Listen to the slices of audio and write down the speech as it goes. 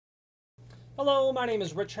Hello, my name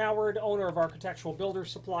is Rich Howard, owner of Architectural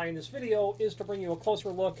Builders Supply, and this video is to bring you a closer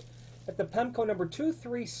look at the Pemko number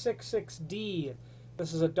 2366D.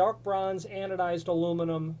 This is a dark bronze anodized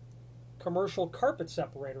aluminum commercial carpet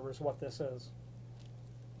separator is what this is.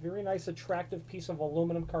 Very nice, attractive piece of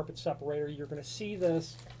aluminum carpet separator. You're going to see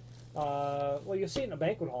this, well, you'll see it in a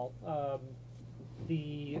banquet hall.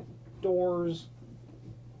 The doors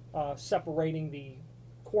separating the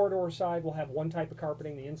corridor side will have one type of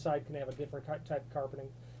carpeting. The inside can have a different type of carpeting.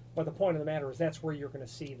 But the point of the matter is that's where you're going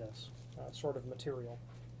to see this sort of material.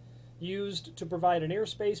 Used to provide an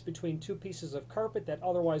airspace between two pieces of carpet that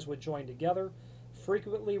otherwise would join together.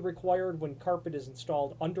 Frequently required when carpet is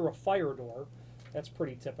installed under a fire door. That's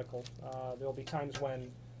pretty typical. There will be times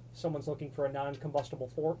when someone's looking for a non-combustible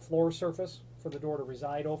floor surface for the door to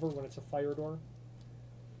reside over when it's a fire door.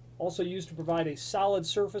 Also used to provide a solid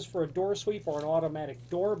surface for a door sweep or an automatic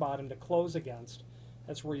door bottom to close against.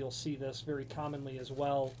 That's where you'll see this very commonly as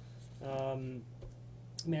well.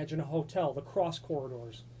 Imagine a hotel, the cross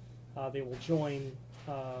corridors. They will join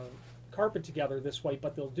carpet together this way,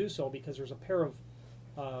 but they'll do so because there's a pair of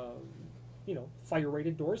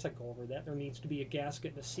fire-rated doors that go over that. There needs to be a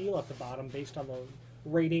gasket and a seal at the bottom based on the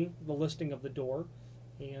rating, the listing of the door,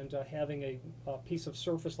 and having a piece of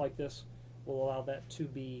surface like this will allow that to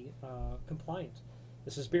be compliant.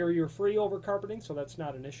 This is barrier-free over carpeting, so that's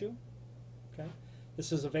not an issue. Okay,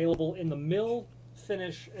 this is available in the mill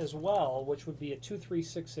finish as well, which would be a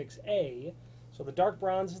 2366A. So the dark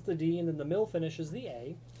bronze is the D, and then the mill finish is the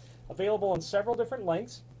A. Available in several different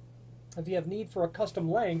lengths. If you have need for a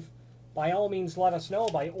custom length, by all means let us know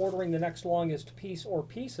by ordering the next longest piece or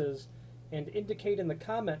pieces and indicate in the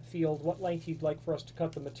comment field what length you'd like for us to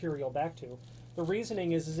cut the material back to. The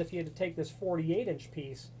reasoning is if you had to take this 48-inch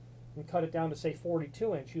piece and cut it down to, say,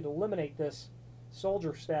 42-inch, you'd eliminate this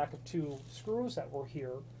soldier stack of two screws that were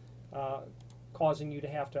here, causing you to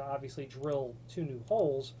have to obviously drill two new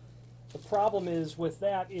holes. The problem is with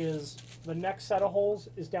that is the next set of holes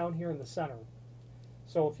is down here in the center.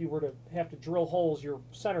 So if you were to have to drill holes, your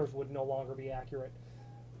centers would no longer be accurate.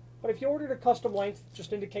 But if you ordered a custom length,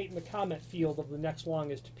 just indicate in the comment field of the next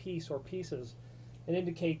longest piece or pieces and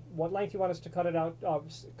indicate what length you want us to cut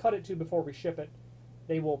it to before we ship it.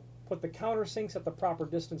 They will put the countersinks at the proper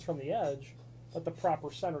distance from the edge, but the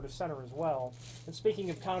proper center to center as well. And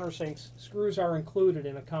speaking of countersinks, screws are included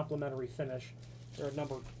in a complementary finish. They're a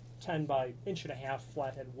number 10 by 1.5 inch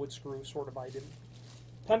flathead wood screw, sort of ideal.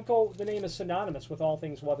 Pemko, the name is synonymous with all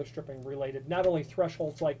things weather stripping related, not only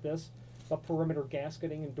thresholds like this, but perimeter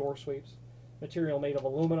gasketing and door sweeps. Material made of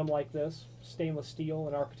aluminum like this, stainless steel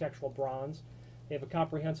and architectural bronze. They have a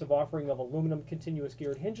comprehensive offering of aluminum continuous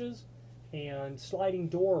geared hinges and sliding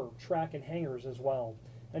door track and hangers as well.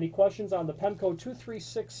 Any questions on the Pemko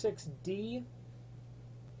 2366D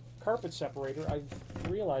carpet separator? I've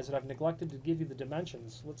realized that I've neglected to give you the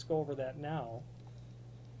dimensions. Let's go over that now.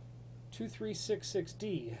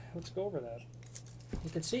 2366D. Let's go over that. You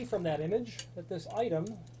can see from that image that this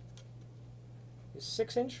item is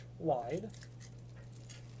 6-inch wide.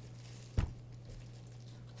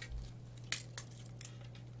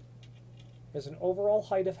 Has an overall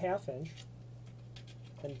height of 1/2 inch.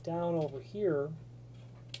 And down over here,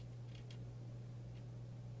 you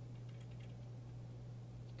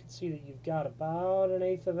can see that you've got about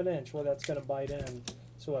 1/8 of an inch where that's going to bite in.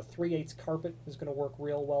 So a 3/8 carpet is going to work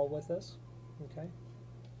real well with this. Okay.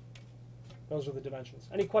 Those are the dimensions.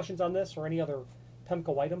 Any questions on this or any other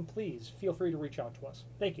Pemko item, please feel free to reach out to us.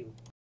 Thank you.